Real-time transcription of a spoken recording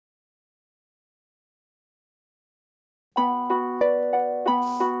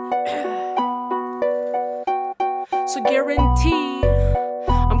a guarantee.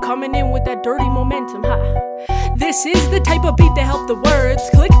 I'm coming in with that dirty momentum, ha. This is the type of beat that help the words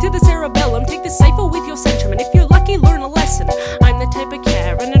click to the cerebellum. Take the cipher with your centrum, and if you're lucky, learn a lesson. I'm the type of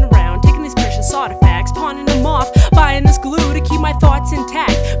cat running around, taking these precious artifacts, pawning them off, buying this glue to keep my thoughts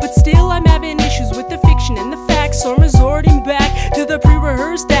intact. But still, I'm having issues with the fiction and the facts, so I'm resorting back to the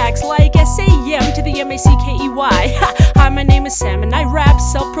pre-rehearsed acts like SAM to the Mackey. Hi, my name is Sam, and I rap,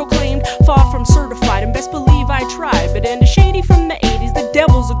 self-proclaimed, far from certified, and best believe I tried. But and a shady from the 80s, the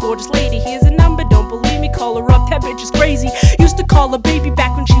devil's a gorgeous lady. Here's a number, don't believe me, call her up, that bitch is crazy. Used to call her baby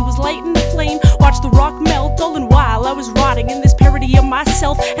back when she was lighting the flame. Watch the rock melt, all in while I was rotting in this parody of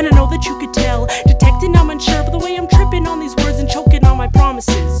myself. And I know that you could tell, detecting I'm unsure, but the way I'm tripping on these words and choking on my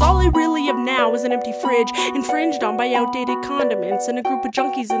promises. All I really have now is an empty fridge, infringed on by outdated condiments, and a group of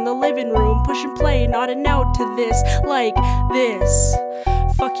junkies in the living room pushing play, nodding out to this like this.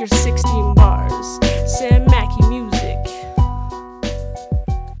 Fuck your 16 bars, Sam Mackey music.